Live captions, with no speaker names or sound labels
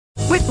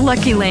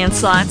Lucky Land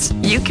Slots,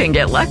 you can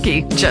get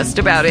lucky just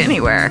about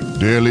anywhere.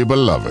 Dearly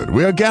beloved,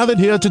 we are gathered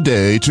here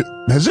today to...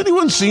 Has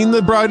anyone seen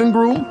the bride and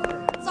groom?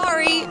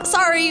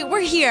 Sorry, we're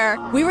here.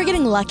 We were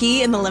getting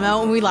lucky in the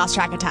limo and we lost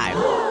track of time.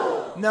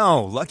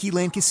 No, Lucky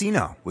Land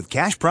Casino, with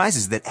cash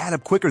prizes that add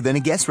up quicker than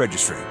a guest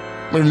registry.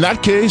 In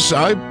that case,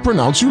 I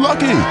pronounce you lucky.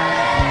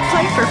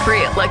 Play for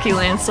free at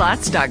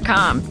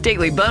LuckyLandSlots.com.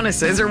 Daily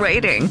bonuses are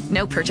waiting.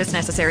 No purchase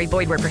necessary.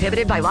 Void where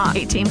prohibited by law.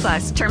 18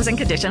 plus. Terms and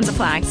conditions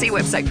apply. See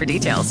website for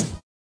details.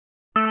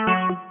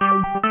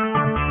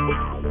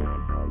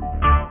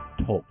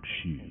 Talk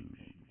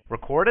shoes.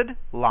 Recorded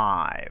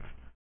live.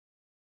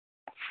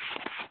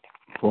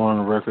 For on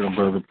the record of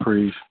Brother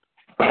Priest,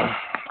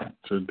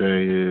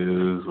 today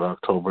is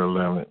October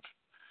 11th.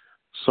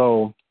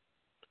 So,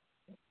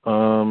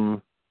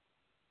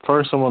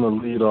 first I want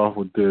to lead off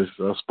with this.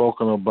 I've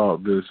spoken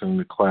about this in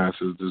the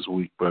classes this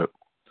week, but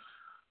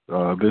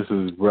this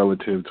is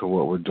relative to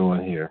what we're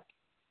doing here.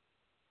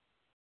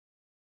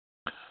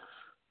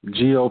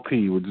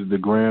 GOP, which is the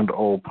Grand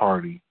Old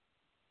Party,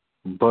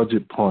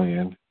 budget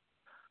plan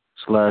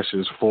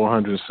slashes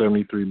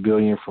 $473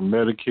 billion from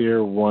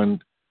Medicare,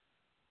 $1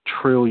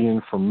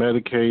 trillion from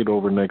Medicaid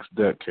over next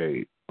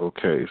decade.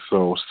 Okay,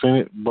 so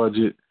Senate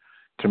Budget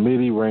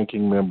Committee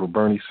ranking member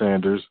Bernie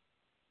Sanders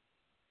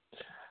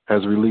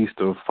has released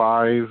a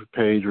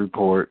 5-page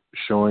report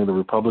showing the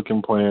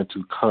Republican plan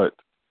to cut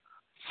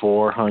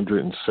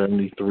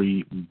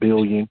 $473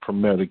 billion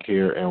from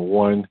Medicare and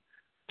 $1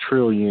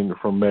 trillion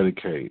from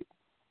Medicaid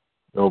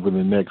over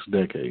the next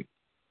decade.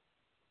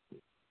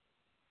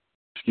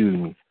 Excuse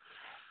me.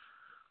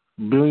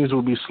 Billions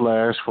will be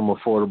slashed from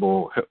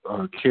Affordable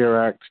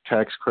Care Act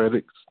tax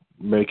credits,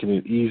 making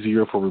it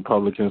easier for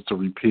Republicans to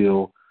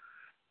repeal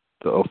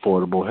the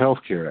Affordable Health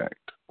Care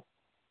Act.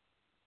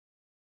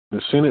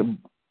 The Senate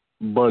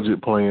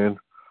budget plan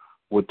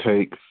would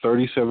take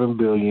 $37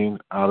 billion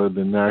out of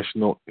the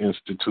National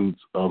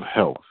Institutes of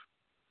Health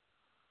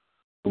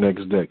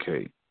next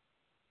decade.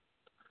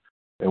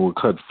 It will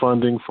cut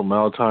funding from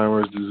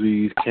Alzheimer's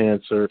disease,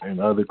 cancer, and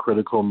other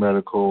critical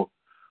medical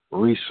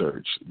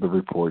research, the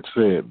report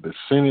said. The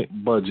Senate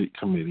Budget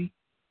Committee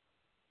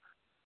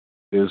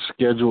is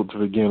scheduled to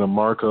begin a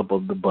markup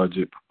of the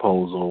budget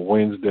proposal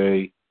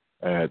Wednesday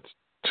at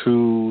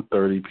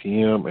 2:30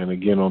 p.m. and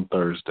again on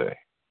Thursday.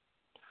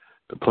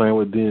 The plan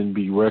would then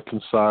be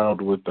reconciled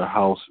with the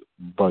House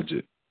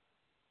budget.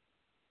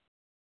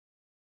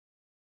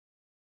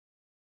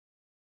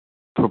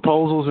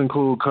 Proposals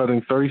include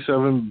cutting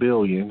 $37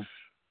 billion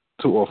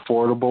to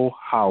affordable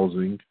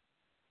housing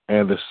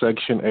and the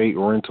Section 8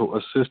 rental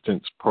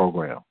assistance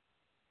program,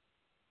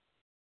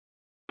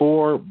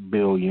 $4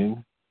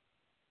 billion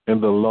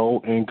in the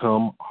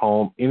low-income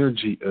home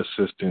energy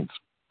assistance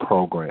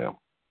program,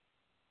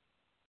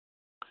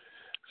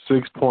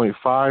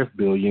 $6.5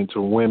 billion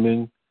to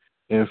women,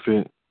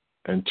 infant,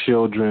 and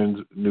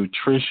children's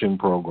nutrition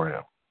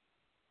program,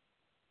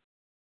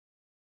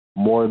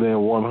 more than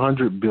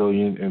 $100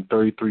 billion and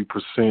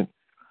 33%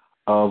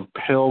 of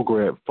Pell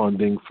Grant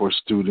funding for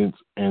students,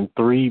 and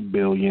 $3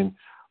 billion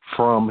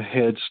from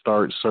Head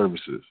Start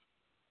services.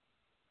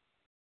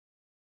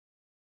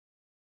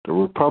 The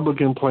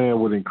Republican plan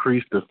would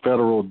increase the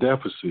federal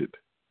deficit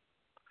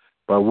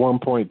by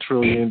 $1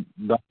 trillion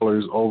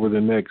over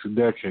the next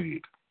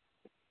decade,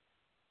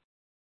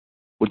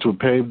 which would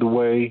pave the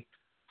way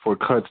for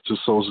cuts to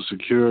Social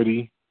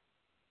Security,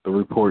 the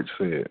report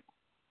said.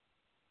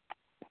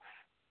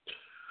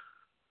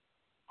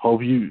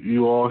 Hope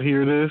you all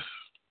hear this.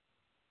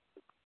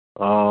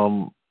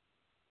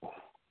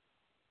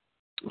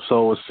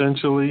 So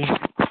essentially,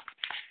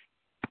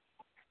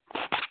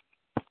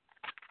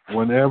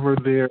 whenever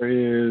there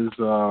is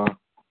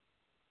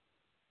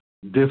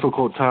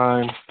difficult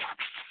times,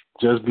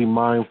 just be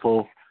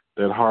mindful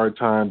that hard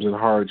times and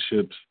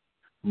hardships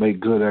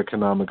make good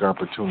economic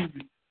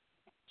opportunity.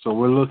 So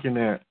we're looking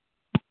at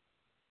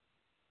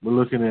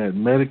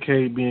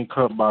Medicaid being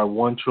cut by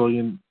 $1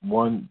 trillion,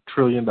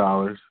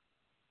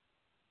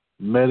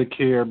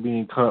 Medicare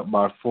being cut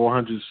by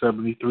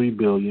 $473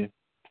 billion,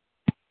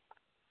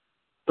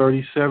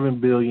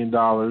 $37 billion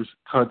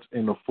cuts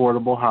in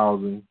affordable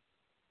housing,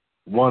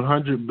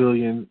 $100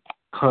 billion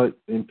cut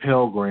in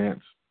Pell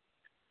Grants,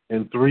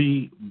 and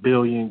 $3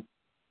 billion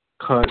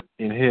cut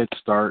in Head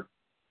Start,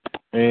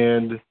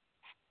 and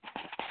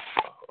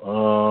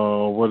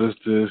what is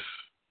this?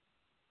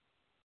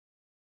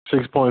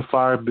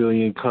 $6.5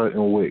 billion cut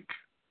in WIC.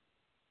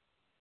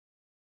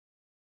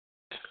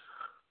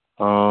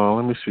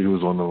 Let me see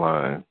who's on the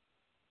line.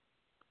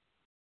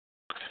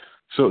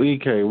 So,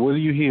 EK, what are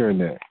you hearing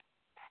there?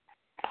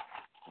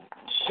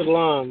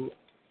 Shalom.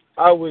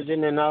 I was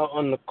in and out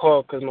on the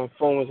call because my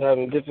phone was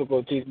having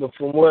difficulties, but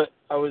from what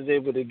I was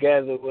able to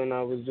gather when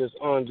I was just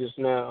on just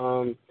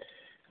now,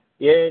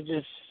 it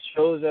just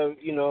shows that,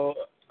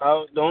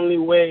 the only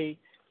way,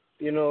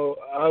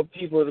 our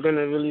people are going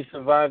to really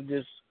survive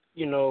this,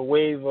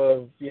 wave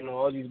of,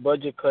 all these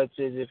budget cuts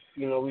is if,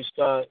 we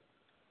start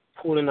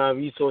pooling our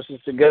resources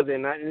together.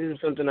 And this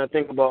is something I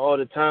think about all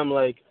the time.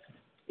 Like,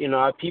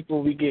 our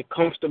people, we get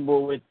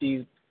comfortable with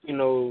these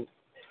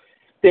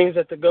things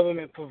that the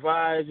government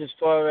provides as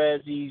far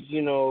as these,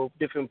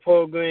 different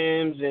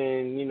programs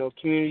and,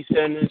 community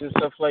centers and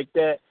stuff like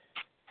that.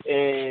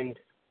 And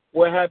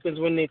what happens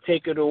when they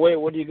take it away?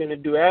 What are you going to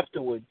do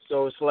afterwards?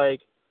 So it's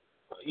like,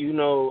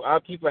 our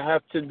people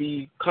have to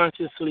be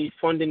consciously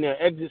funding their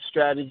exit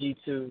strategy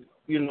to,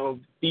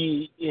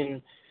 be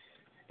in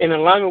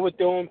alignment with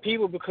their own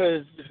people,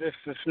 because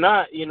if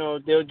not,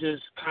 they'll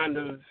just kind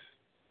of,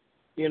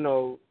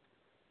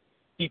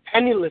 be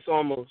penniless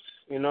almost,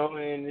 and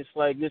it's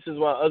like this is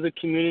why other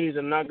communities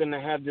are not going to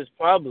have this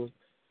problem,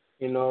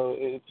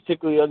 and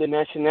particularly other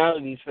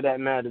nationalities for that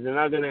matter. They're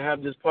not going to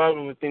have this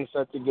problem when things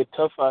start to get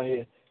tough out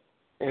here.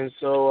 And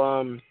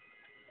so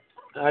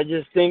I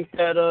just think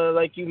that,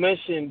 like you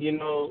mentioned,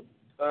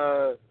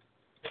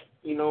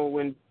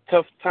 when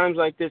tough times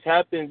like this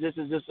happen, this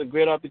is just a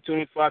great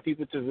opportunity for our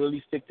people to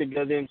really stick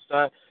together and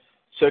start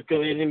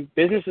circulating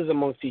businesses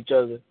amongst each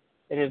other.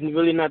 And it's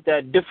really not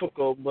that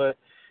difficult, but,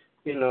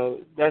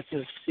 that's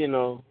just,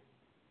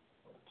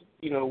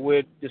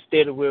 where the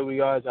state of where we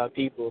are as our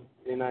people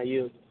and our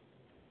youth.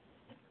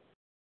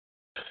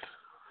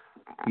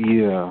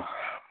 Yeah.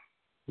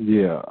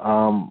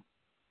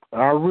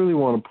 I really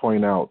want to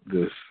point out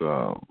this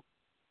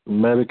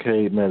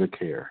Medicaid,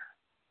 Medicare.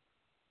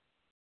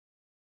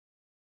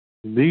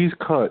 These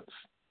cuts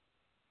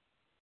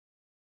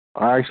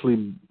are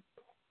actually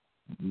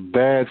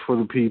bad for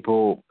the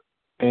people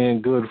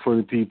and good for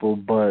the people,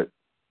 but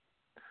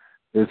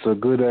it's a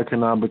good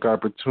economic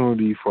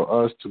opportunity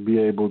for us to be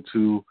able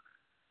to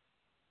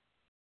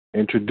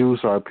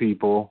introduce our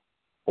people,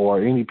 or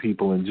any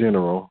people in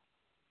general,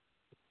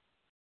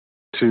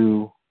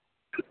 to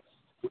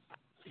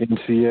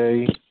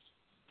MCA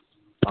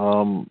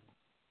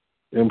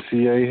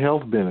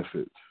health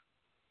benefits.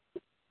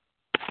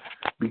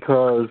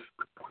 Because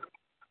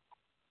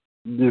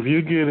if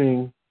you're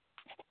getting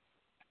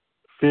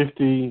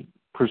 50%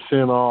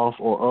 off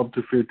or up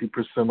to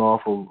 50%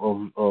 off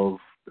of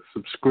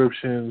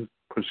subscriptions,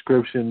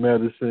 prescription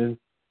medicine,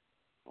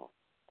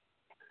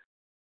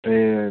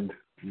 and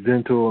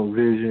dental and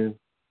vision,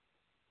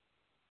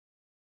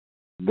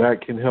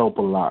 that can help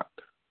a lot.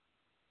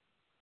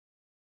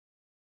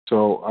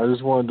 So I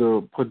just wanted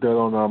to put that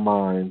on our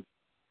mind,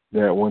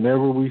 that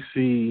whenever we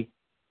see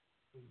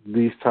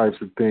these types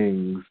of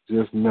things,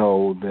 just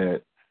know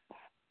that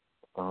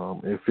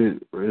if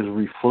it is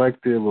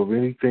reflective of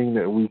anything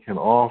that we can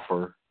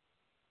offer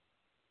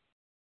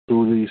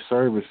through these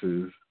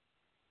services,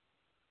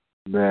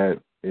 that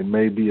it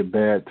may be a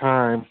bad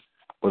time,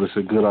 but it's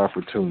a good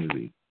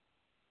opportunity.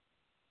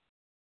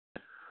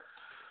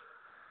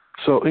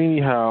 So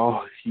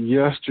anyhow,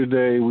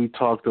 yesterday we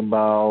talked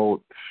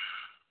about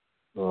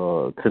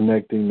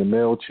connecting the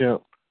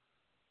MailChimp.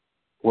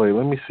 Wait,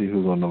 let me see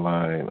who's on the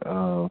line.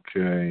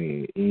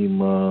 Okay,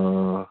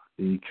 Ema,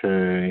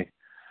 EK,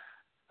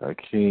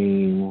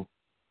 Hakeem,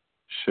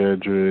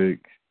 Shedrick,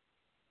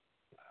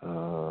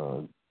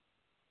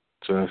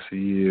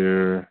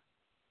 Jasier,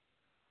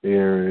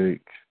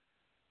 Eric,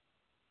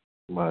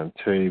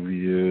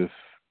 Montavious.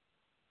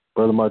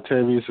 Brother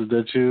Montavious, is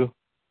that you?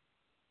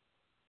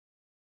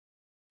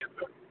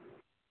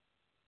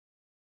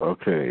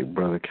 Okay,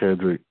 Brother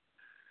Kedrick.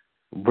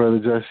 Brother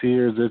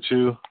Jasier, is that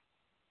you?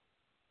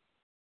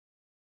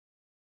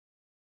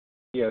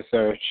 Yes,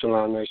 sir.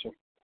 Shalom, Nation.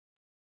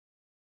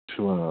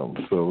 Shalom.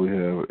 So we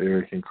have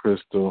Eric and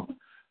Crystal.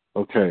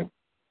 Okay.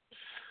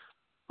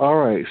 All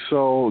right.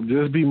 So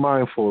just be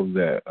mindful of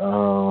that.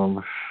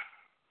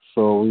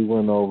 So we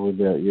went over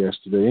that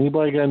yesterday.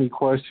 Anybody got any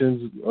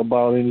questions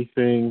about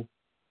anything?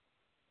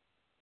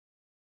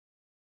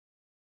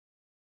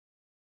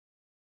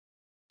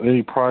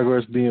 Any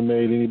progress being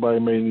made? Anybody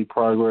made any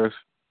progress?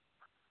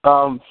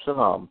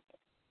 Shalom.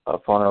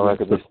 Upon our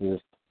record, this is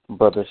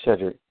Brother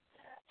Shedrick.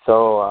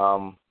 So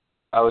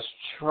I was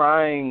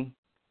trying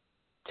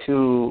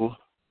to,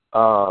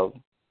 I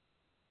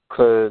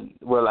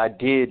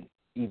did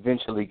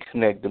eventually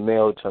connect the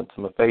MailChimp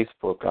to my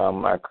Facebook.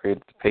 I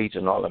created the page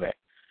and all of that.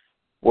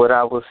 What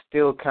I was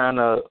still kind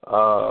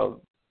of,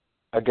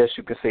 I guess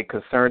you could say,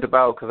 concerned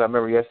about, because I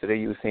remember yesterday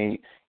you were saying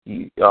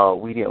we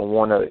didn't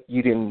want to,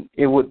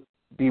 it would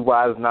be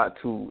wise not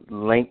to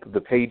link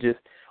the pages,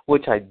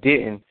 which I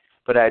didn't,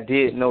 but I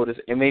did notice,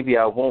 and maybe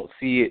I won't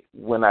see it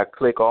when I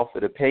click off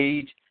of the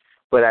page,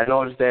 but I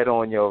noticed that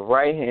on your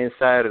right-hand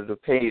side of the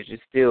page,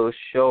 it still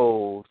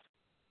shows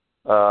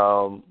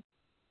all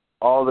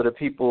of the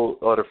people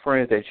or the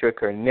friends that you're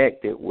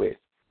connected with,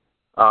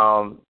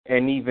 and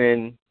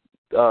even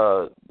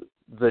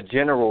the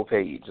general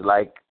page,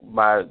 like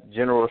my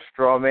general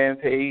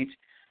strawman page,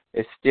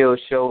 it still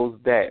shows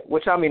that,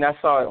 which, I mean, I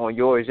saw it on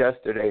yours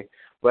yesterday,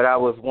 but I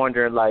was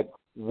wondering, like,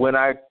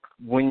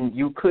 when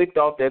you clicked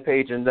off that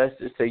page, and let's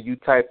just say you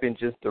type in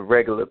just the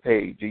regular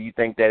page, do you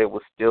think that it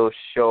will still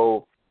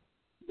show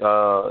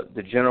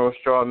the general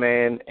straw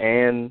man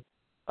and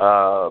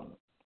all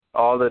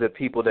of the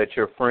people that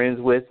you're friends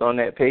with on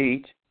that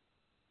page?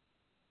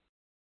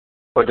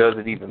 Or does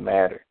it even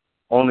matter?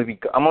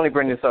 I'm only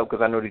bringing this up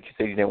because I know that you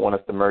said you didn't want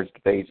us to merge the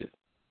pages.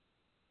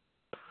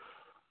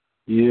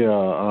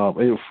 Yeah,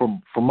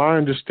 from my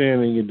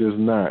understanding, it does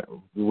not.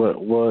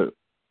 What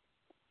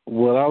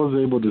I was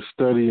able to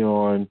study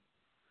on,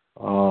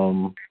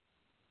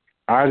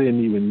 I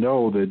didn't even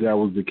know that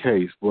was the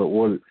case. But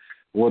what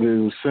it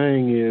was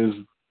saying is,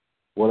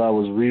 what I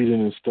was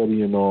reading and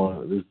studying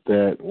on is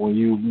that when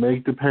you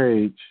make the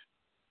page,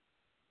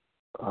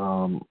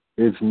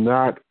 it's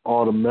not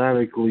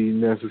automatically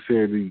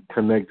necessarily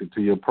connected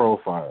to your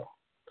profile.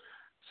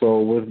 So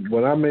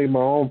when I made my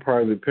own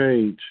private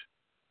page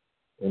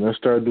and I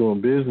started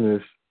doing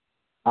business,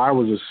 I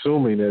was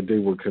assuming that they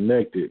were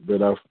connected,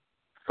 but I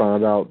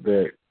found out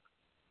that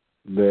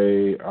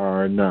they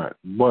are not.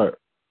 But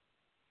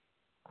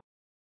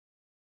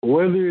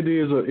whether it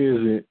is or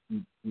isn't,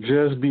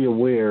 just be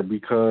aware,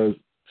 because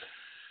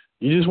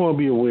you just want to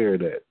be aware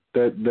of that.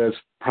 That's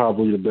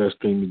probably the best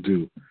thing to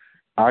do.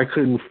 I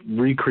couldn't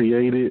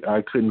recreate it.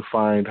 I couldn't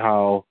find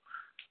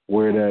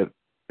where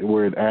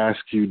it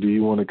asks you, do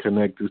you want to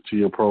connect this to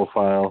your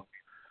profile?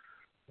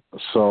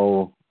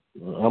 So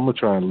I'm gonna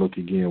try and look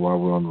again while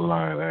we're on the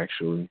line,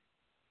 actually.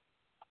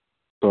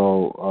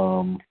 So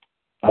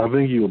I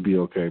think you'll be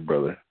okay,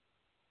 brother.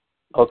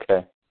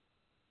 Okay.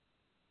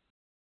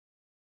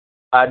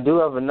 I do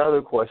have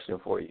another question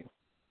for you,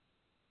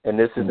 and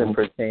this isn't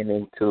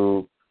pertaining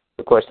to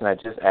the question I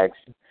just asked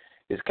you.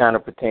 It's kind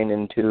of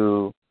pertaining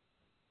to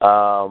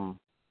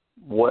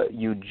what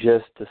you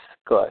just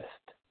discussed.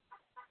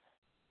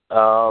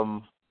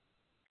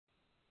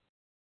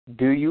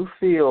 Do you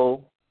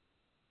feel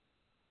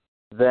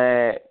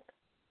that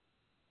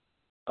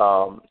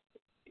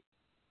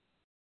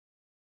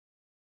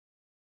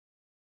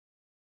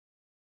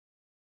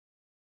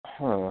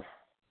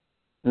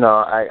No,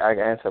 I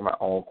answer my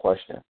own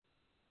question,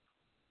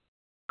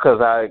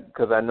 because I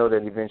know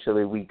that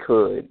eventually we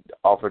could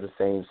offer the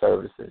same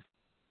services.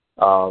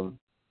 Of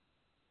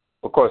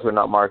course, we're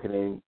not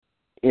marketing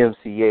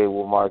MCA.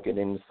 We're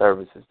marketing the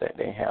services that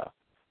they have,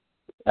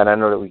 and I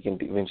know that we can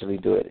eventually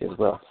do it as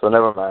well. So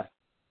never mind.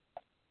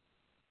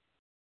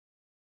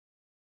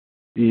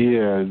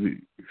 Yeah,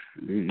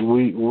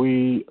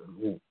 we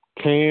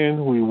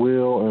can, we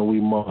will, and we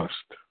must.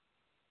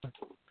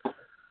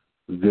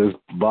 Just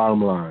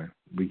bottom line.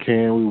 We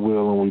can, we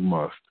will, and we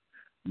must.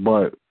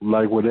 But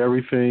like with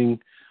everything,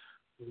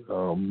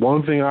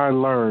 one thing I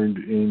learned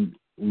in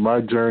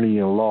my journey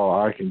in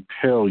law, I can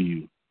tell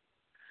you,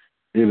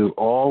 it is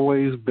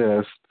always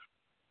best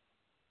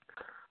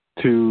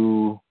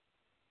to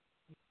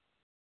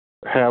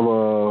have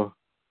a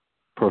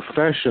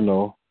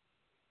professional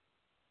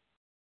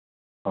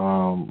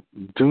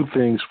do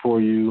things for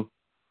you,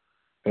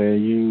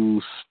 and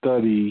you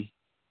study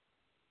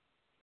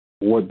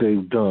what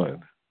they've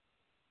done.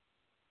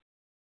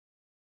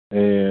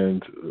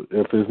 And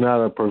if it's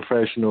not a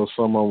professional,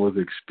 someone with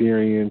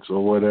experience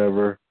or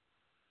whatever,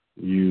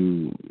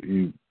 you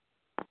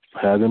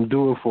have them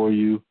do it for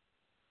you,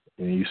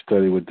 and you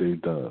study what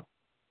they've done.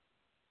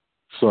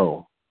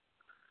 So,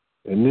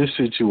 in this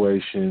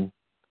situation,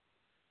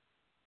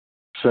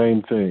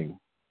 same thing.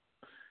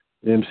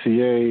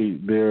 MCA,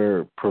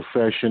 they're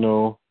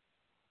professional.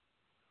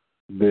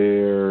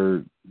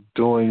 They're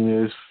doing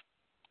this.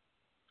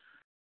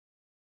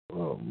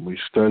 We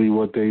study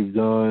what they've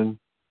done.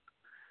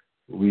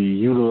 We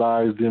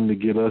utilize them to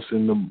get us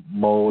in the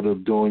mode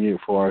of doing it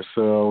for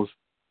ourselves.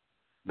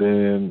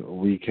 Then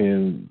we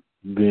can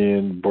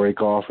then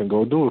break off and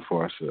go do it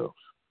for ourselves.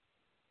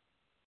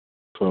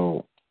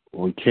 So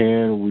we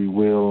can, we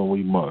will, and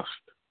we must.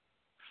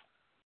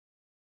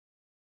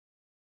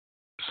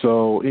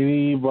 So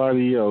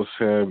anybody else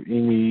have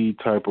any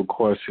type of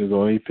questions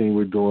on anything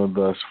we're doing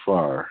thus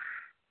far?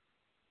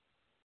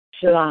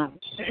 Shalom.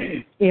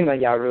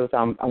 Y'all, Ruth.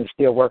 I'm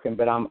still working,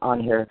 but I'm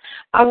on here.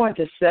 I want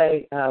to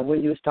say,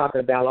 when you was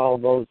talking about all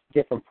those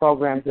different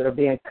programs that are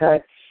being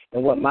cut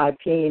and what my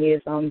opinion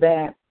is on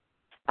that,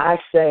 I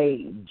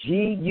say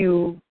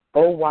GUOYBA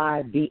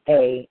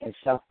and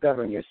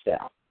self-govern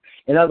yourself.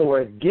 In other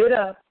words, get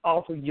up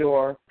off of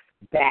your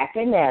back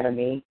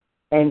anatomy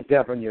and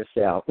govern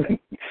yourself.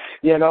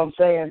 You know what I'm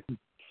saying?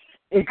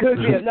 It could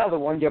be another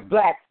one, your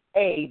black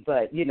A,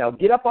 but,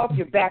 get up off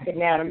your back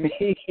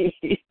anatomy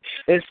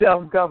and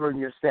self-govern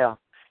yourself,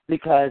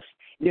 because,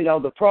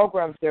 the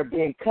programs, they're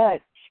being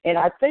cut. And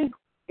I think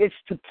it's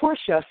to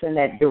push us in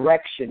that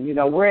direction.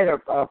 We're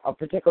at a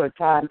particular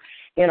time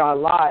in our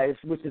lives,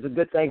 which is a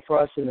good thing for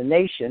us in the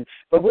nation,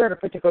 but we're at a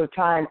particular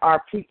time,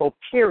 our people,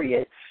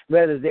 period,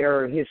 whether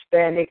they're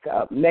Hispanic,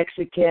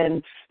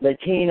 Mexican,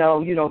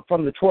 Latino,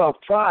 from the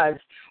 12 tribes,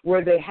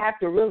 where they have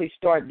to really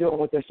start doing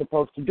what they're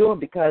supposed to do,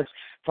 because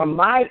from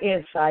my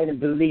insight and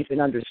belief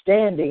and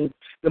understanding,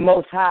 the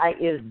Most High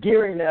is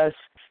gearing us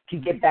to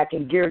get back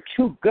in gear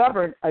to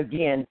govern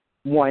again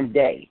one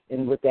day.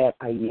 And with that,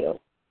 I yield.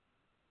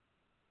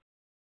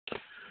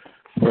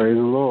 Praise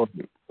the Lord.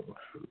 It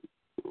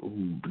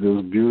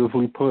was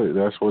beautifully put.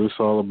 That's what it's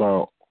all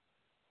about.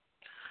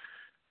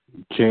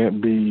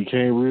 You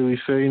can't really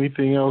say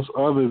anything else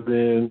other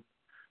than,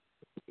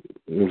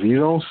 if you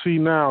don't see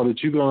now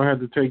that you're going to have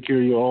to take care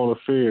of your own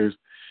affairs,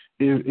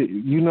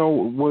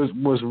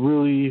 what's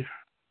really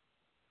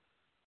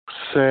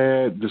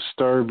sad,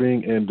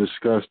 disturbing, and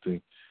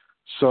disgusting.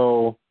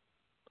 So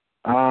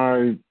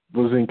I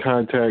was in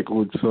contact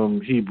with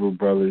some Hebrew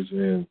brothers,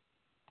 and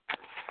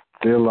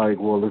they're like,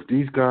 well, if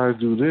these guys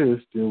do this,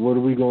 then what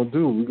are we going to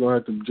do? We're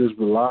going to have to just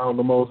rely on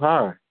the Most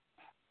High.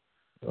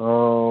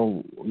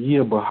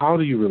 Yeah, but how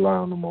do you rely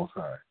on the Most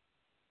High?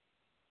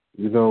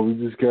 We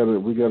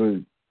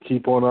gotta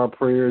keep on our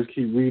prayers,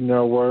 keep reading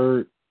our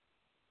word.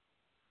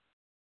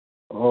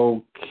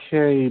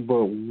 Okay,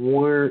 but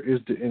where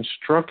is the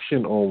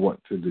instruction on what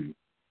to do?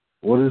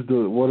 What are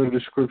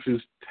the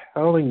scriptures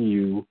telling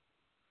you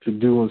to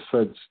do in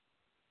such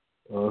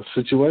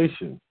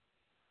situations?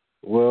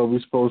 Well,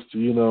 we're supposed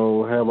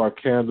to, have our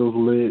candles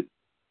lit.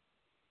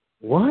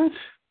 What?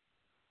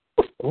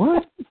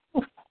 What?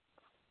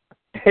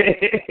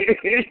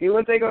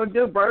 What they gonna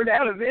do? Burn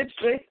out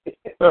eventually?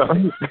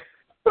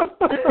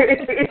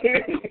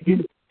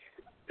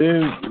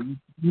 And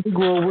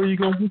Negro, where you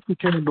gonna get the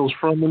candles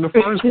from in the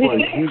first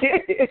place?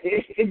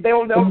 They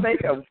don't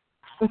make them.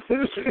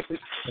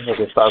 They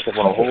can stock up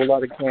on a whole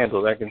lot of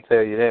candles. I can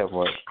tell you that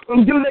much.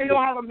 Do they know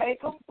how to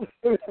make them?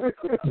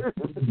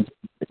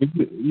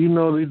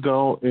 They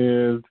don't.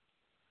 And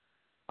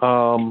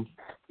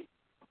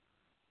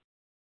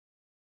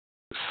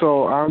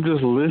so I'm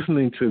just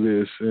listening to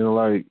this and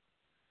like,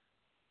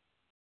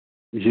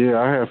 yeah,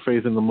 I have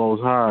faith in the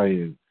Most High,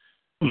 and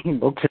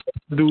okay,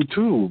 I do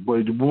too.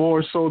 But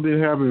more so than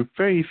having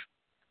faith,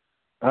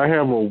 I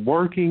have a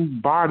working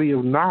body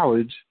of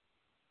knowledge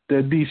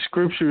that these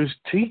scriptures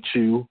teach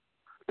you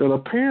that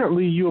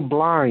apparently you're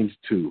blind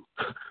to.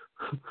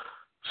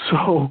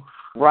 So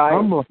right.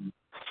 I'm like,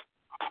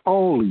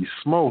 holy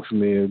smokes,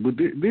 man. But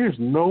there's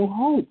no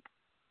hope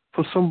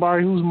for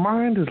somebody whose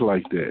mind is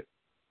like that.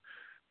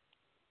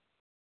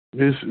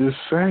 It's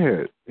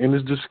sad and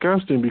it's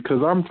disgusting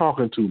because I'm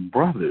talking to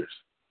brothers,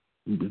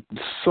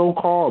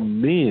 so-called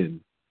men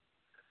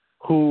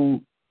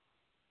who,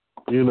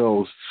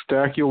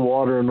 stack your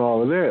water and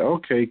all of that.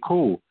 Okay,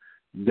 cool.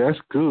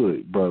 That's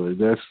good, brother.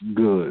 That's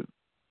good.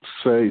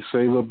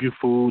 Save up your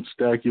food,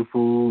 stack your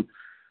food,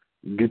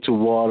 get your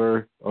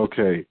water.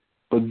 Okay.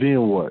 But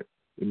then what?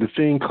 If the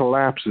thing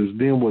collapses,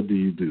 then what do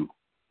you do?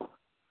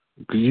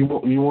 Because you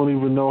won't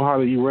even know how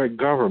to erect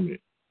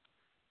government.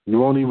 You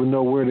won't even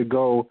know where to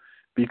go,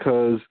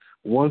 because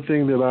one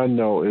thing that I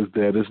know is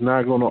that it's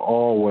not going to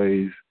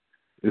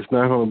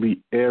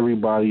be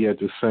everybody at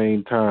the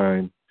same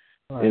time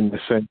in the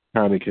same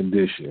kind of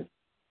condition.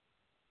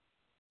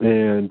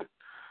 And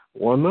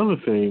one other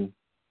thing,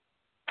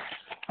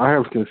 I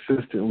have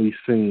consistently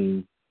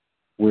seen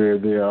where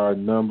there are a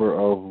number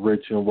of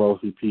rich and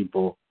wealthy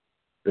people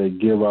that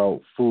give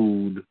out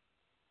food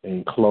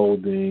and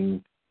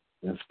clothing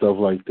and stuff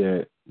like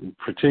that,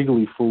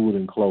 particularly food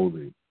and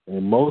clothing,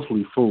 and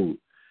mostly food,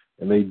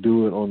 and they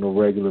do it on a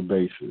regular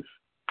basis.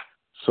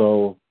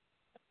 So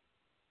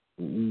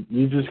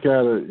you just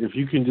gotta, if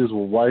you can just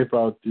wipe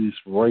out this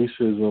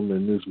racism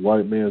and this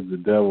white man's the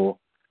devil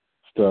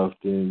stuff,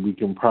 then we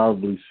can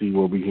probably see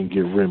where we can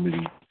get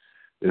remedy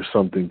if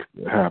something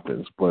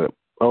happens. But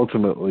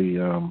ultimately,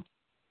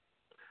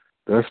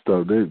 that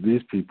stuff,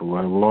 these people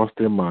have lost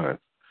their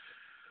minds.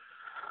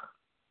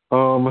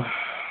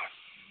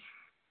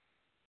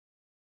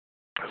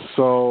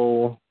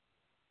 So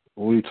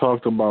we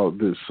talked about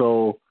this.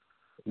 So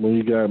when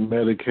you got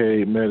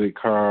Medicaid,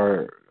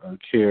 Medicare,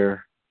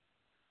 care,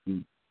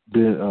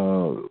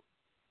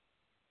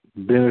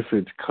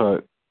 benefits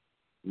cut,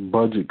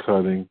 budget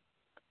cutting,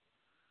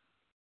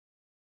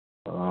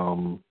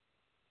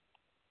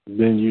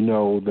 then you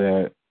know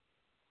that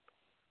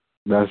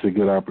that's a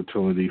good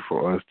opportunity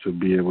for us to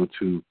be able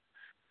to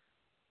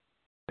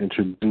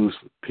introduce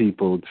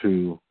people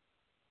to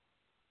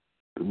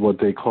what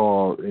they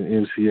call,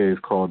 in MCA is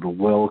called the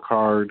well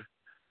card,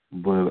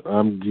 but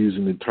I'm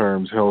using the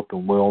terms health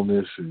and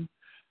wellness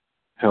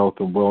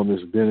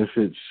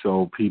benefits,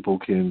 so people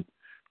can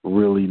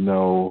really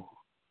know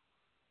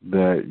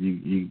that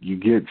you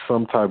get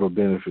some type of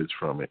benefits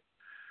from it.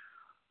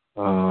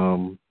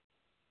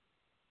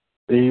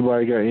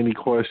 Anybody got any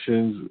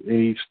questions,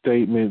 any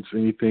statements,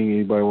 anything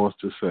anybody wants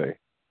to say?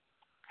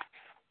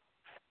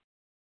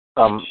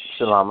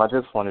 Shalom, I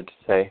just wanted to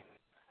say,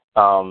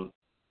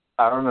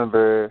 I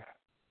remember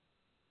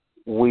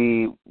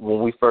when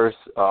we first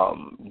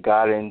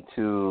got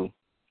into,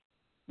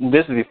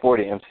 this is before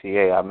the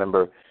MCA, I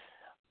remember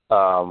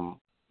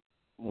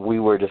we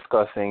were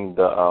discussing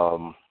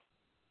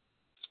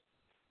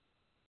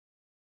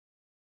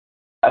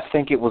I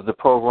think it was the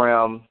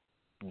program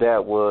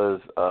that was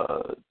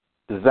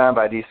designed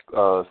by these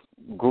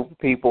group of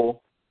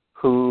people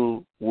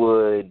who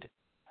would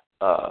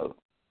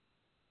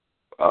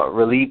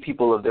relieve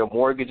people of their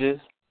mortgages,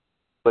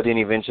 but then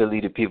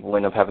eventually the people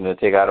end up having to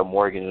take out a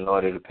mortgage in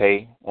order to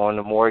pay on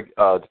the mortgage,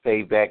 to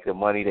pay back the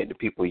money that the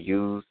people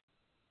used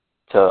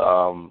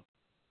to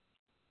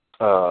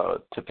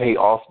pay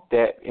off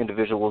that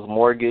individual's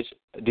mortgage.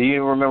 Do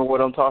you remember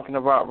what I'm talking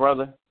about,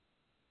 brother?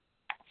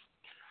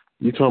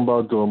 You talking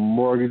about the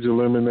mortgage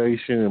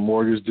elimination and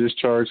mortgage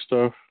discharge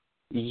stuff?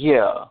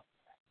 Yeah.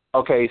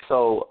 Okay,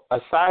 so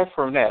aside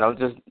from that, I'm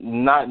just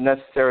not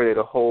necessarily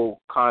the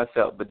whole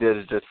concept, but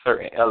there's just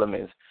certain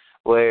elements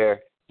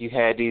where you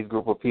had these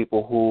group of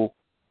people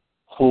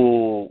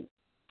who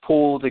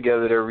pooled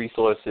together their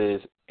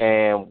resources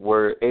and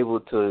were able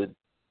to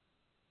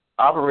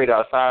operate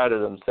outside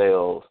of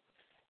themselves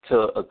to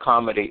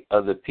accommodate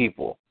other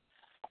people.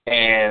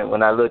 And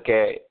when I look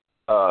at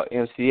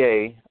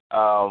MCA,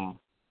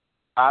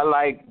 I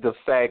like the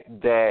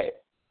fact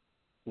that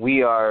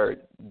we are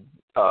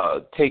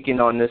taking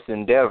on this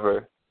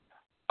endeavor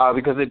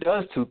because it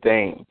does two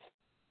things.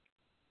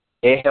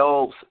 It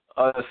helps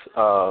us.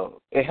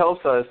 It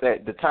helps us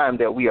at the time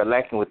that we are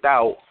lacking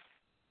without.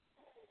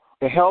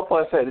 It helps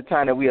us at the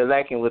time that we are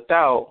lacking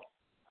without,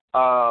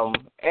 and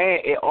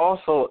it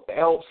also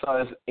helps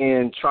us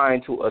in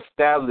trying to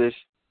establish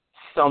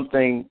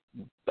something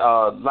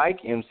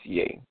like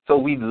MCA. So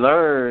we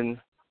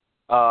learn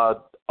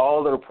all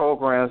of the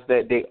programs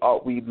that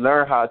we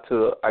learn how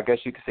to, I guess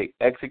you could say,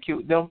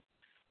 execute them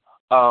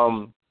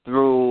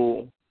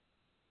through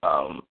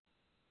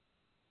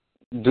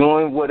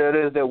doing what it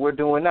is that we're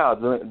doing now.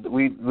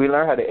 We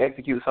learn how to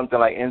execute something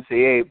like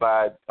MCA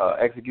by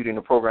executing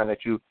the program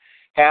that you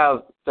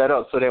have set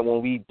up, so that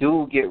when we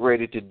do get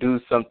ready to do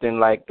something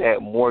like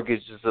that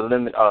mortgage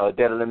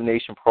debt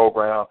elimination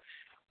program,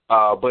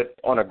 but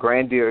on a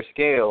grander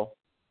scale,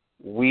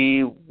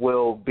 we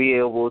will be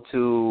able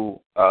to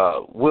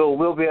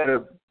we'll be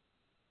able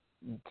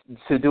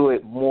to do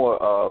it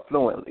more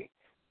fluently,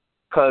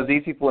 because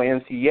these people in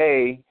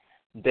MCA,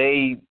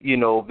 they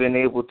been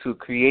able to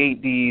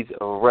create these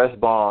arrest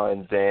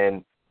bonds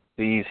and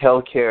these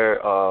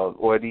healthcare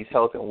or these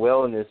health and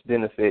wellness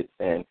benefits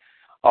and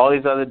all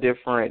these other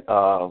different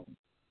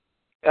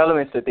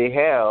elements that they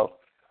have,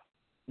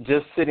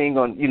 just sitting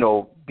on,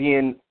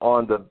 being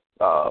on the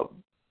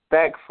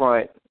back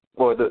front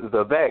or the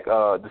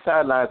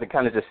sidelines and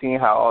kind of just seeing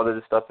how all of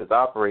this stuff is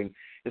operating.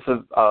 It's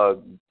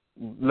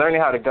learning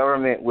how the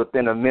government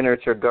within a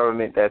miniature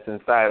government that's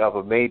inside of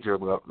a major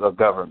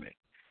government,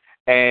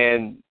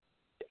 and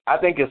I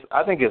think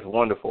it's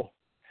wonderful.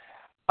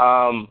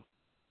 I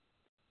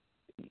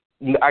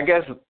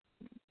guess.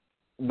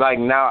 Like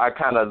now, I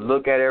kind of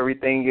look at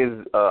everything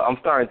is. I'm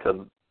starting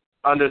to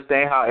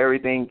understand how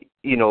everything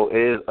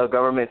is a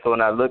government. So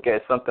when I look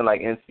at something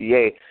like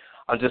NCA,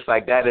 I'm just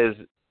like, that is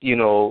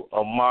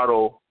a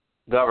model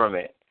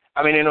government.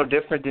 I mean, they're no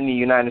different than the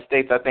United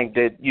States. I think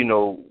that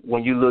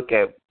when you look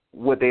at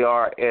what they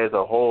are as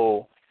a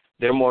whole,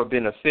 they're more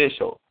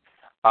beneficial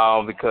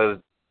because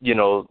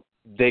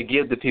they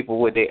give the people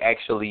what they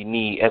actually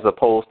need, as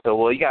opposed to,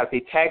 well, you got to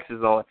pay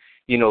taxes on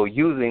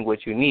using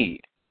what you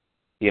need.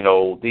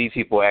 These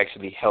people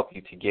actually help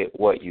you to get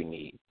what you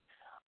need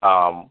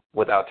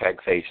without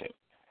taxation.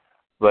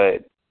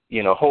 But,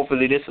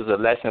 hopefully this is a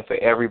lesson for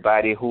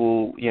everybody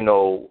who,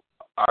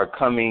 are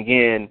coming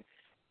in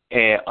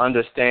and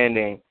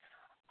understanding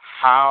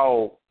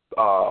how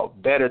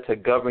better to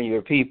govern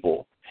your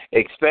people,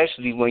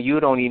 especially when you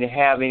don't even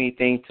have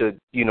anything to,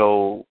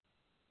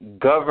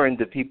 govern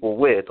the people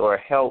with or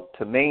help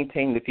to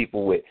maintain the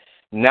people with.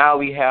 Now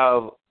we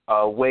have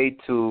a way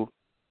to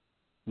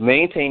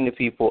maintain the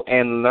people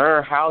and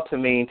learn how to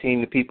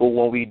maintain the people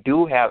when we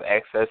do have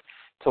access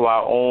to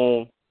our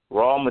own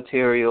raw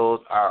materials,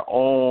 our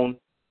own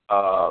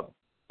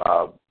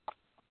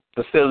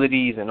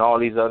facilities, and all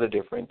these other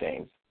different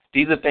things.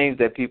 These are things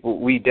that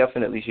we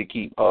definitely should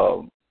keep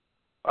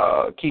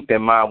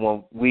in mind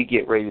when we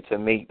get ready to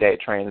make that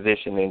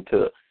transition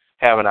into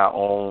having our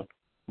own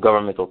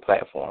governmental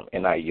platform.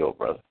 And I yield,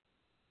 brother.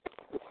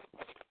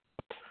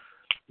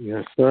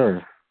 Yes,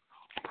 sir.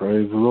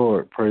 Praise the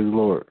Lord. Praise the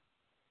Lord.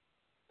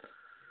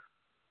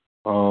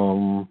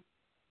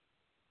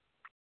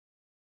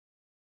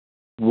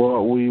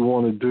 What we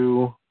want to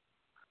do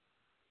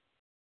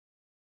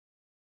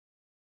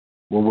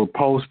when we're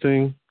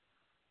posting,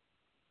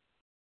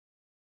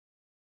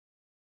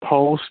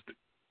 post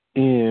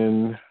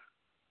in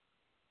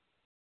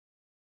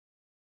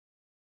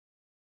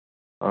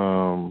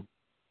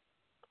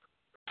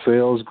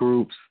sales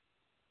groups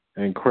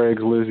and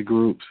Craigslist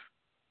groups.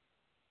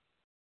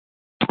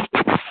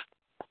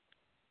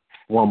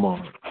 One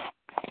moment.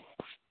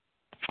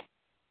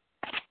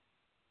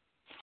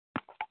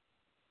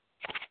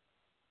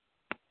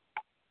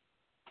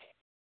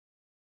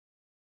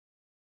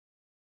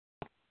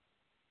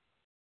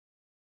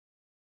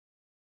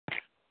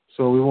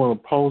 So we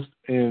want to post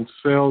in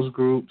sales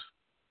groups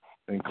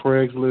and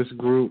Craigslist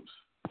groups.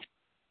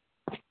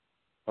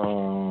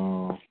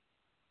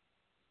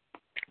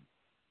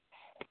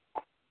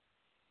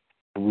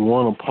 We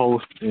want to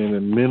post in a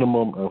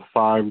minimum of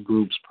 5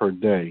 groups per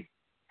day.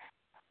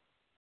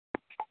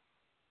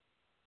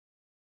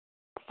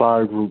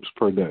 5 groups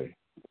per day.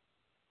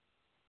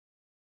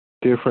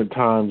 Different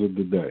times of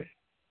the day.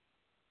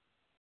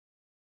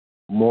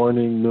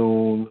 Morning,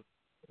 noon,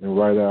 and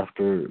right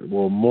after,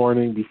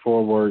 morning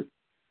before work,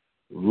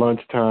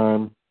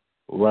 lunchtime,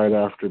 right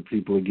after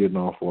people are getting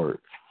off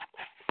work.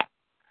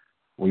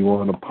 We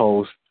want to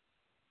post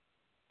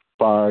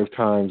 5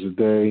 times a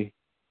day.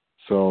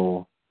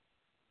 So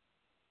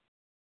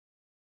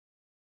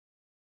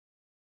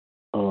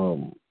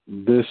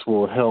this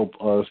will help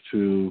us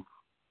to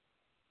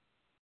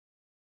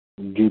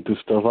get the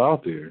stuff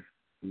out there,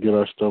 get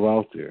our stuff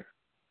out there.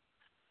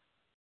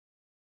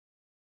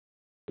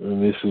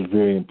 And this is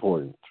very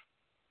important.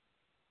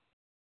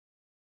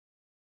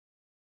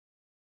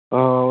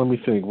 Let me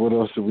think. What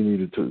else do we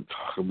need to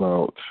talk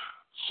about?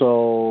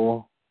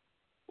 So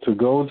to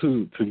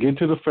get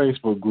to the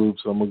Facebook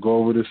groups, I'm gonna go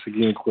over this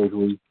again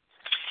quickly.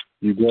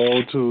 You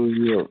go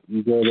to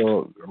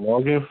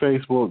log in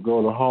Facebook,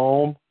 go to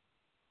home,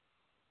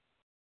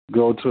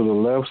 go to the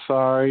left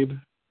side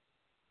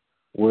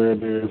where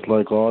there's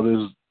like all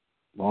these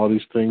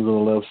things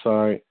on the left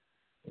side,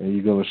 and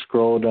you're gonna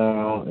scroll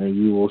down and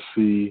you will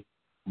see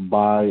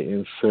buy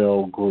and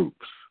sell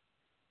groups.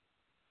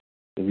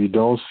 If you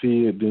don't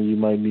see it, then you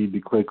might need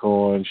to click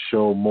on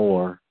show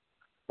more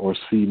or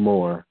see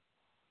more,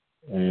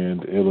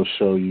 and it'll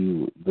show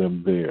you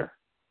them there.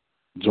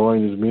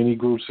 Join as many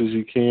groups as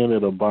you can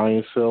that are buy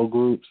and sell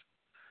groups.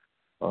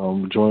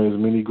 Join as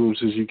many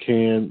groups as you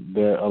can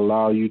that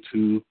allow you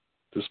to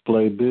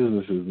display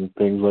businesses and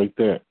things like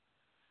that.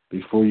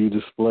 Before you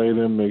display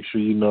them, make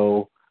sure you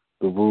know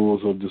the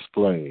rules of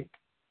displaying.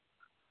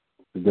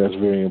 That's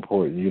very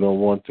important. You don't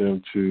want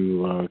them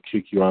to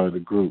kick you out of the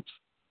groups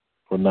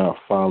for not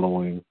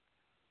following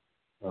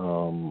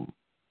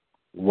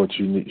what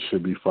you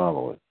should be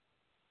following.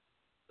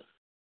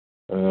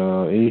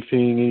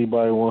 Anything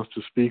anybody wants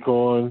to speak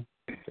on?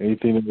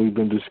 Anything that we've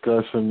been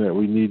discussing that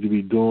we need to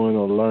be doing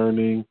or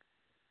learning?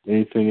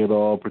 Anything at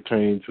all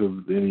pertaining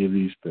to any of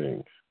these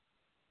things?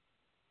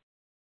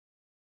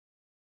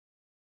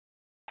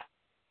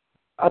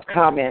 A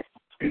comment.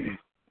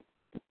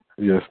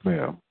 Yes,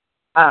 ma'am.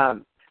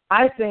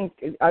 I think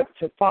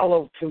to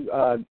follow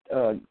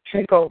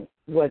Trinko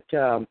what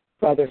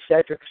Brother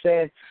Cedric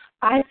said,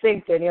 I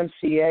think that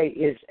MCA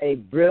is a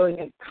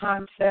brilliant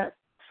concept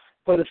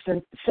for the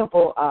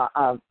simple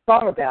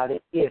thought about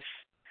it.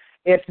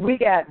 If we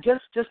got,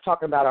 just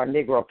talking about our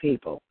Negro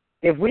people,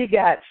 if we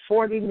got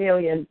 40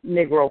 million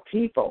Negro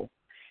people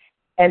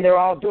and they're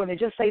all doing it,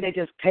 just say they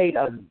just paid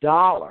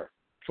 $1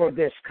 for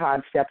this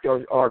concept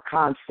or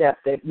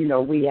concept that,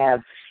 we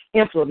have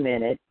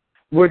implemented.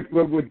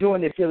 We're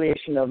doing the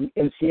affiliation of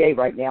MCA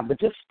right now, but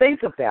just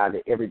think about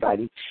it,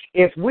 everybody.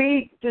 If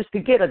we just to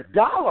get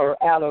 $1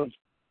 out of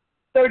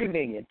 30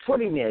 million,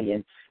 20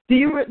 million,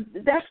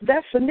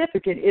 that's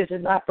significant, is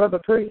it not, Brother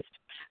Priest?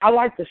 I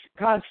like the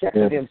concept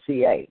of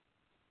MCA.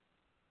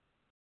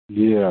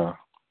 Yeah.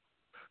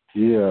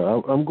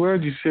 I'm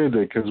glad you said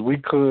that, because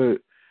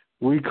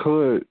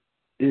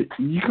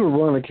you could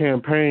run a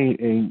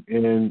campaign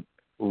and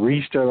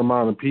reach that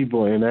amount of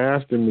people and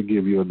ask them to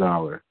give you $1.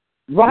 Right.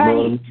 You know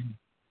what I mean?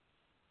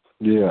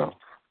 Yeah.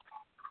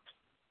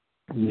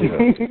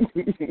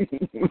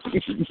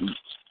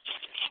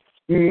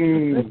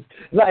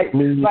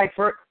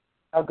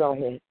 Go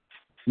ahead.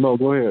 No,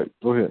 go ahead.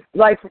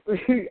 Like,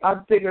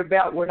 I'm thinking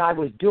about when I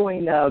was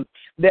doing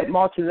that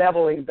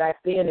multi-leveling back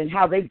then and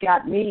how they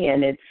got me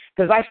in it,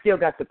 because I still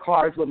got the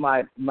cards with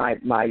my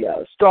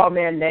straw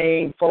man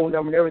name, phone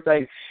number, and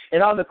everything.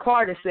 And on the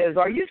card it says,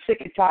 "Are you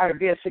sick and tired of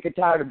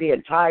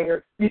being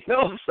tired?" You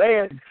know what I'm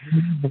saying?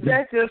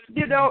 That's just,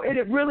 and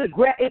it really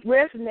it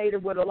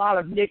resonated with a lot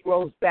of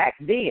Negroes back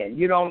then.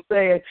 You know what I'm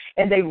saying?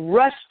 And they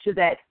rushed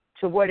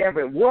to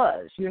whatever it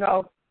was.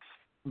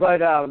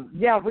 But,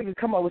 we could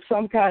come up with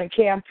some kind of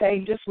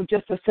campaign just with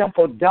just a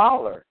simple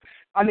 $1.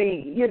 I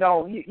mean,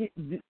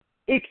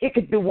 it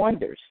could do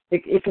wonders.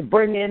 It could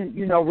bring in,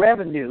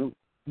 revenue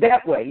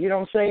that way. You know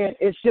what I'm saying?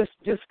 It's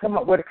just come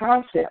up with a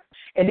concept.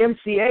 And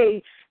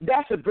MCA,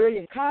 that's a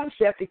brilliant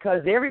concept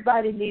because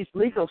everybody needs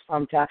legal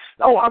sometimes.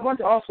 Oh, I want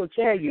to also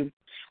tell you,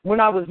 when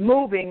I was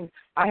moving,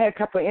 I had a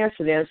couple of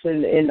incidents,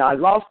 and I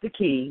lost the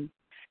key.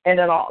 And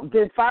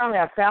then finally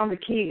I found the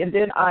key, and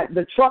then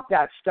the truck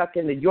got stuck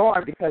in the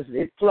yard because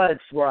it floods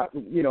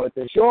at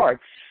this yard.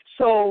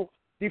 So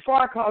before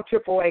I called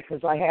AAA,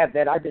 because I had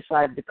that, I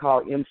decided to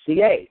call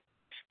MCA.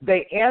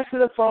 They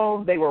answered the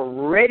phone. They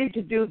were ready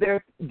to do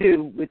their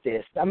due with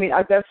this. I mean,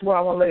 that's what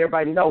I want to let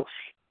everybody know.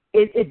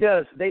 It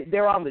does.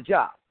 They're on the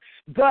job.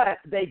 But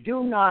they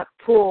do not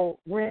pull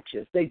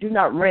wrenches. They do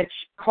not wrench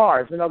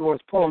cars. In other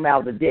words, pull them out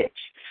of the ditch.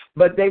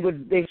 But they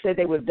said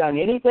they would have done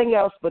anything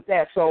else but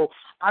that. So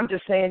I'm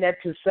just saying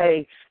that to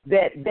say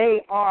that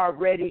they are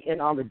ready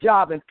and on the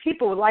job. And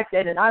people would like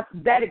that. And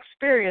that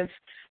experience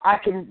I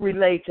can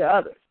relate to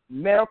others.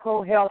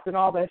 Medical, health, and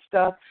all that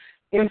stuff,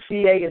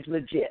 MCA is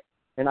legit.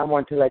 And I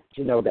want to let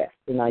you know that.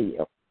 And I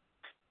yield.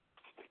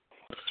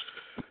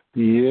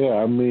 Yeah,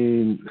 I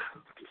mean,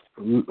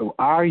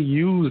 I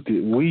used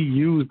it. We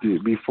used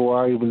it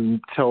before I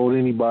even told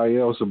anybody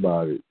else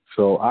about it.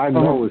 So I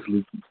know it's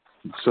legit.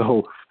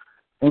 So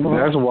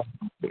that's why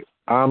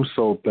I'm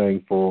so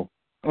thankful.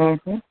 I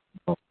just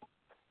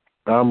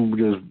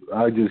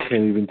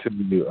can't even tell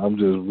you. I'm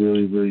just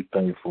really, really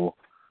thankful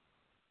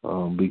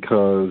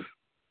because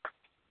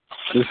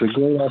it's a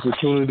great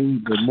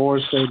opportunity. But more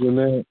so than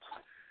that,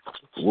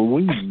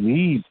 we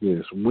need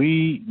this.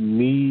 We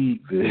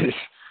need this.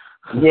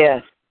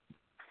 Yes.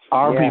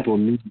 Our people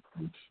need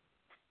this.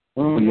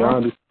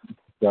 Beyond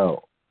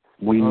doubt.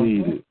 We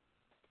need it.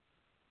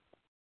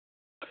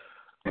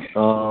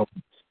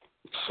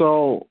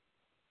 So,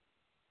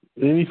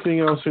 anything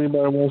else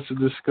anybody wants to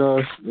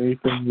discuss?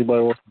 Anything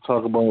anybody wants to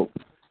talk about?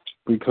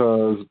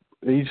 Because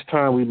each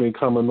time we've been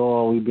coming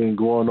on, we've been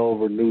going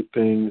over new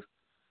things,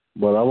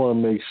 but I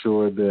want to make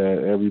sure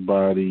that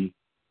everybody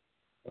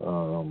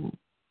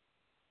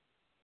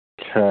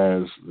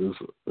is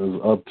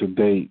up to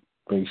date.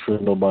 Make sure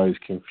nobody's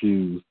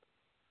confused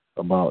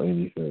about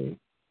anything.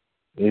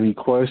 Any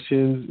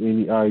questions?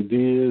 Any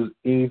ideas?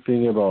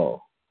 Anything at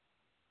all?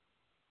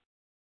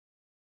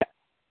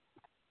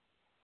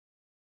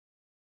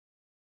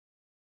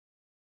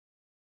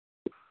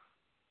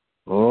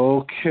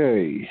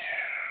 Okay.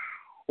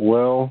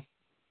 Well,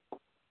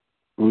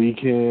 we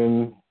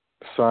can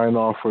sign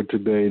off for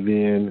today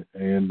then,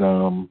 and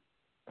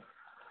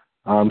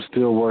I'm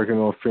still working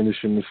on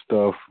finishing the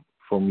stuff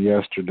from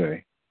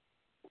yesterday.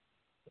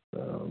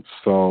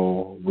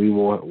 So we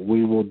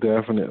will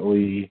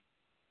definitely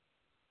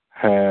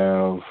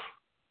have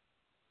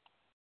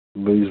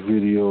these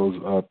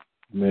videos up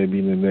maybe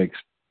in the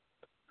next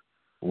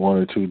 1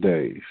 or 2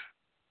 days.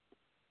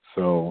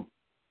 So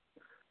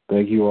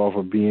thank you all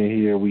for being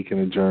here. We can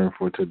adjourn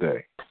for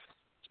today.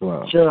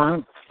 Shalom.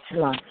 Shalom.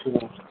 Shalom.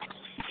 Shalom.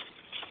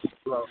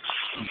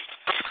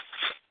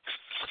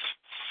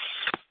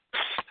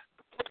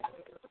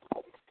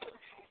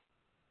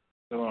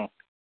 Shalom.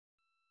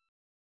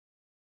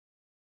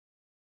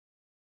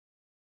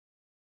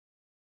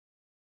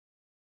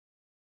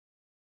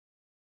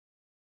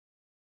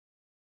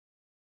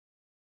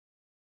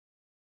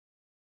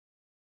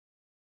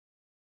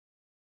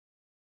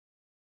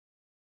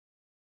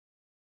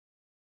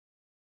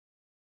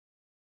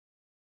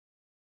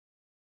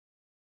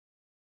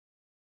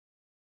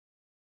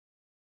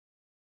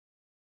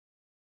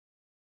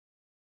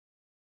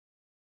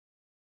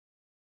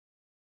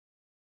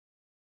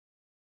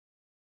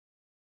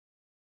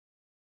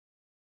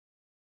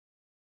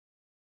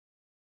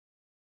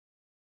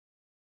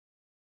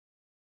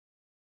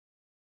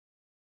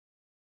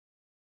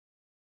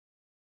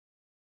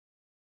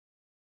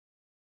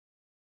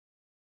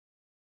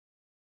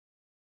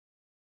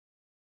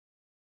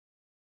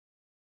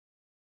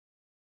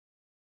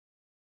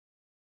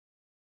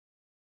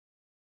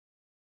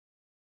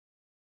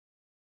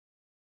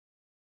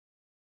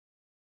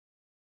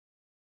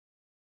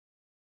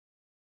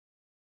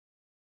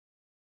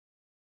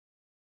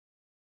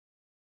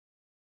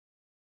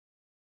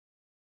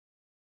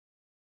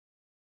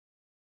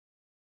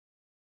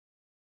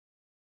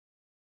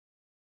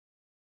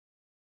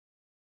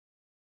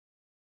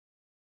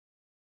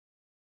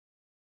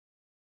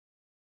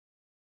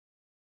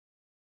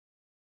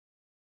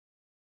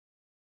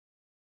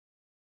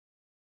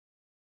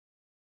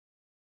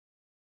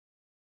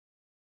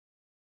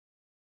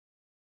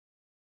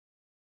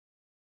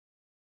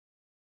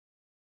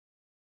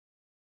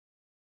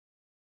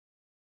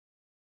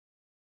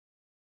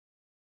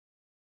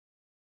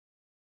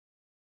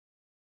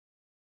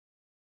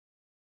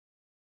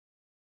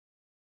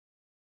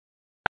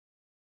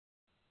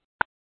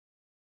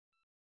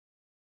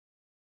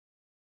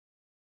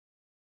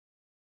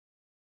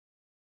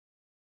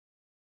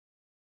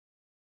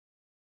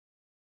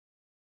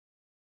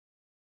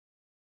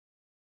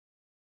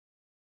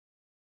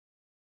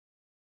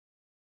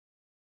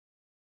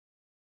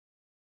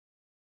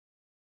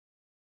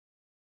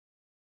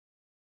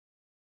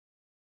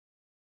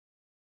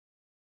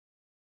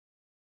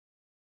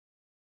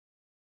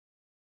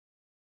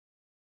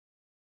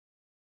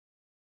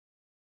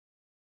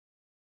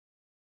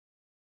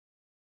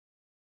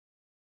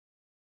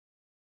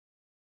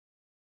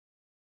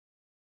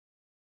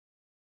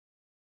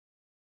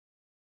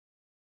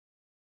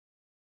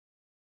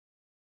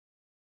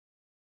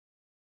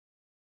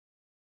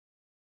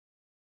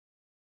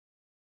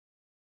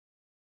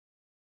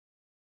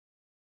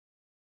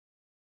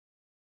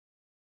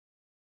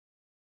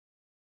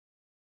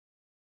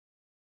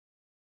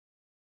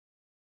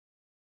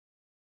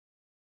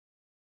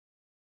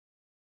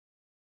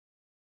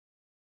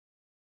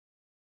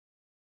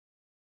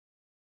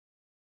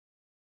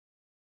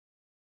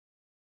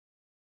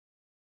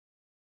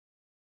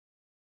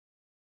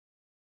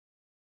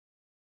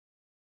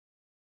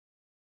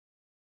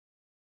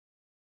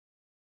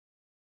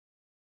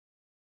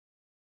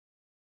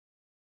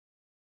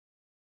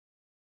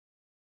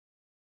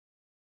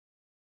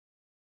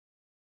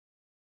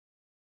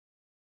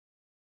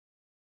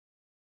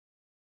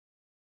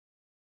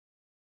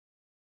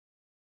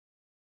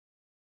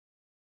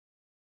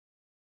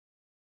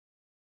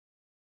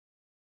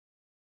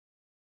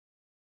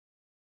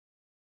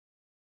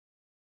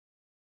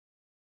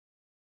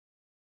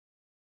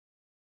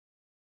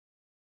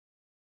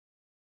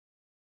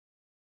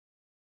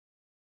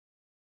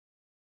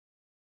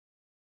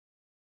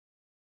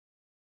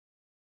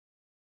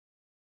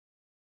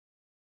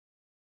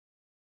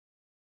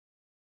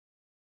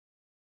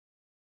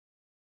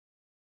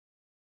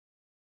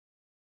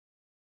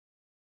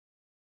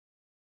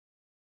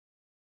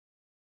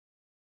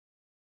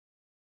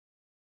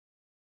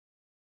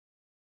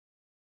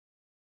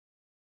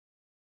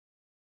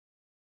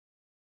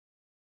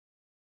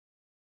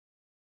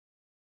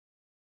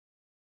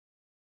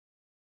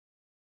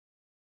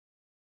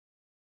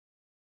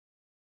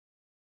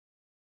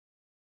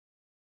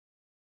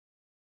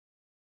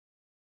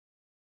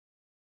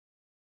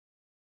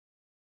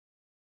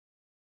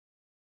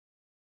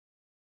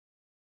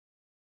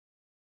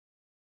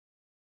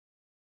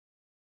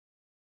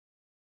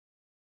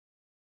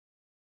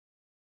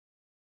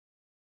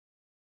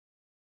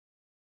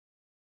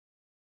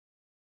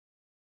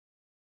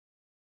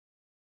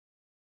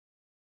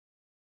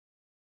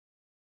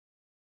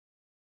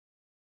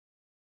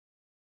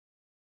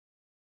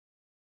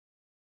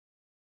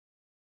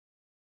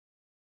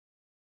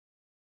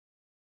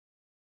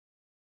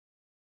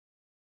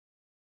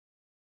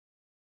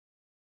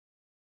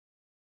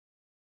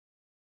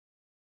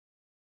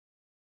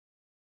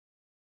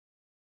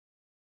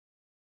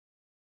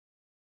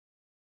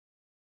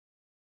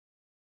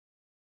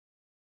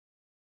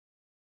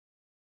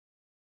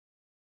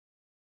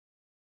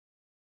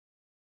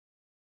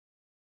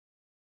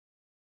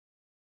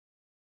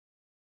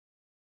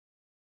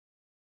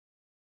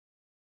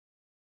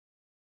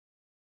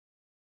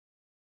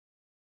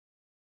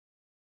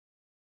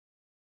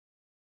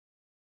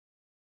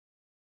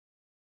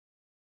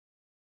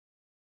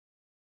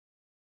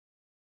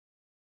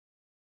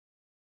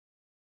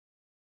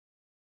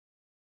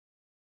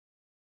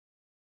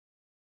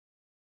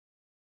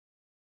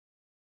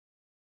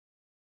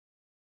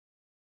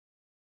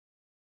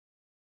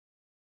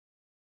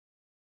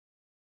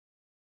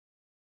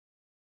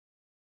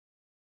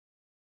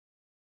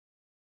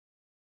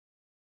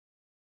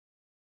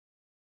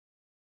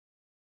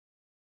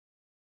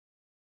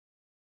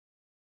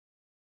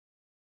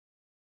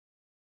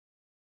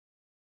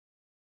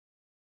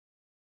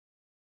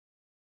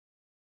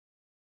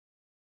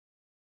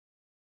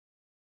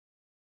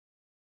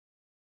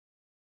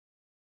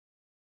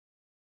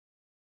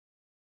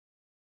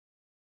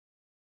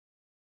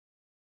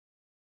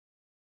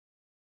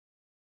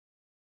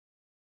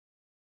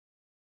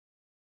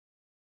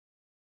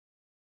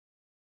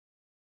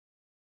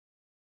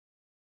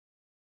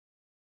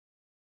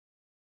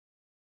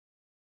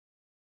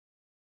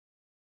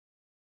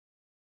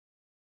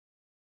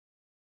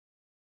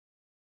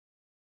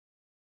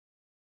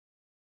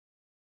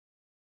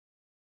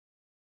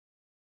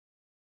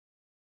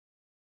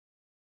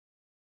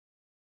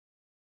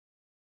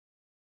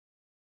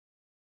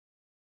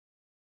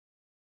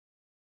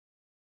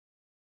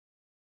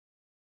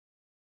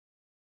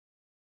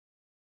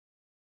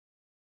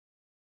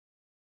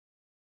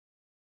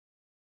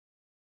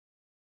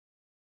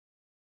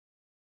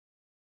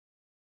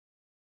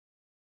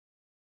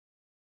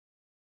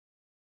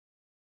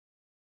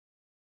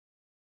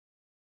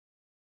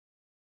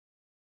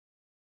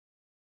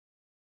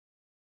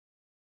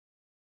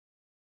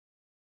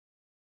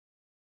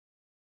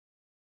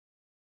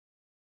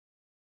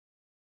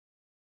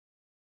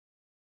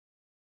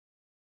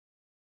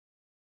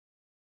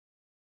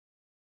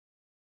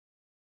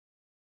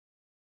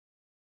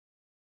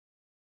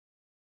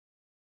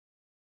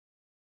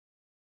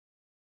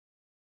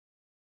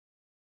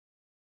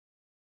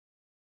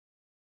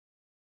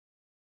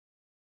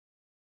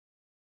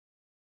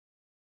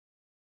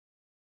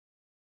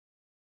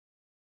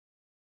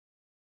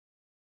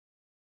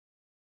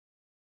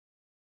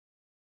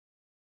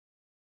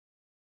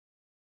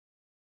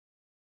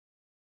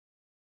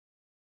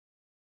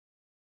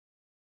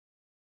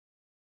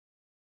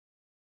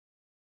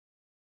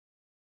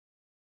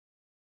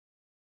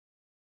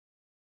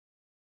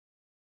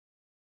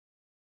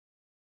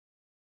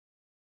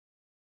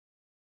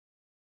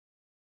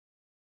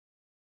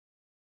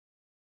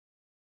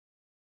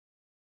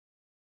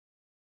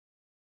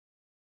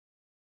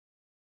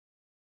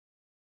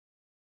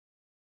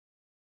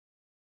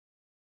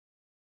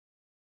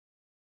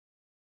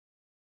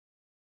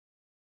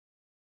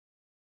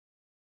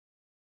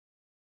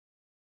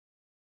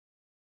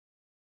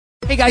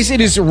 Hey, guys,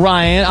 it is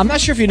Ryan. I'm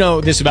not sure if you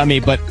know this about me,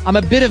 but I'm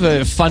a bit of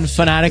a fun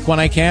fanatic when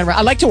I can.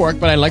 I like to work,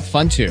 but I like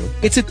fun, too.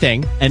 It's a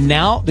thing. And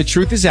now the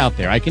truth is out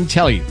there. I can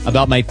tell you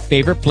about my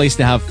favorite place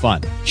to have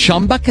fun.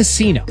 Chumba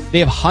Casino. They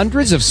have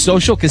hundreds of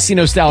social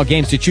casino-style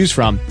games to choose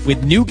from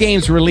with new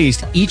games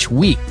released each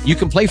week. You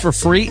can play for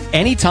free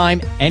anytime,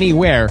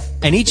 anywhere,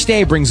 and each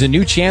day brings a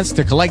new chance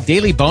to collect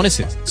daily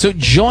bonuses. So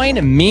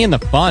join me in the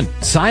fun.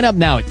 Sign up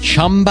now at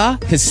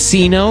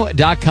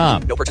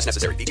ChumbaCasino.com. No purchase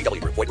necessary. VGW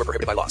Group. Void where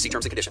prohibited by law. See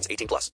terms and conditions. 18+.